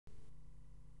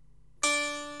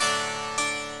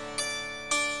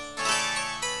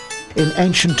In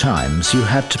ancient times, you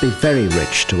had to be very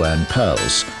rich to earn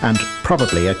pearls, and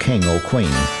probably a king or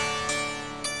queen.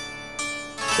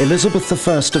 Elizabeth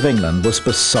I of England was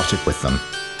besotted with them.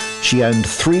 She owned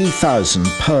 3,000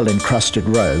 pearl-encrusted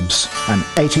robes and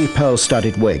 80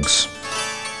 pearl-studded wigs.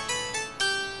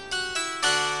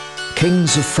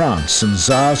 Kings of France and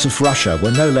Tsars of Russia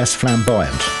were no less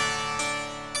flamboyant.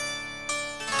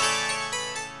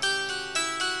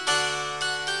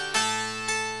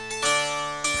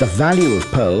 The value of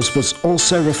pearls was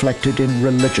also reflected in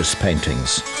religious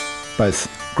paintings, both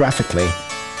graphically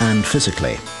and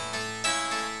physically.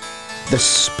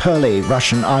 This pearly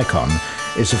Russian icon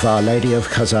is of Our Lady of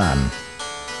Kazan.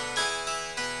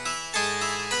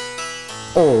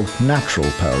 All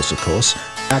natural pearls, of course,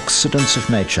 accidents of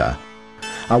nature,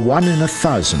 a 1 in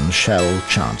 1,000 shell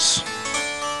chance.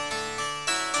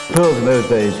 Pearls in those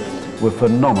days were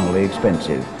phenomenally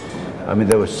expensive. I mean,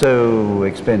 they were so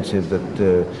expensive that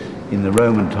in the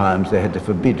Roman times they had to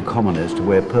forbid commoners to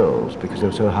wear pearls because they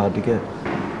were so hard to get.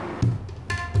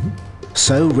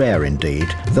 So rare indeed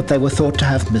that they were thought to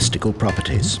have mystical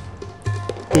properties.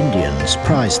 Indians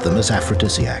prized them as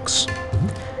aphrodisiacs.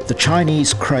 The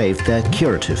Chinese craved their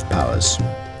curative powers,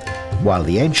 while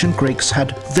the ancient Greeks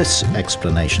had this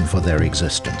explanation for their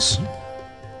existence.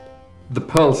 The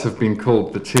pearls have been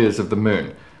called the tears of the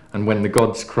moon, and when the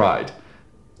gods cried,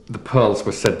 the pearls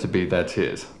were said to be their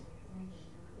tears.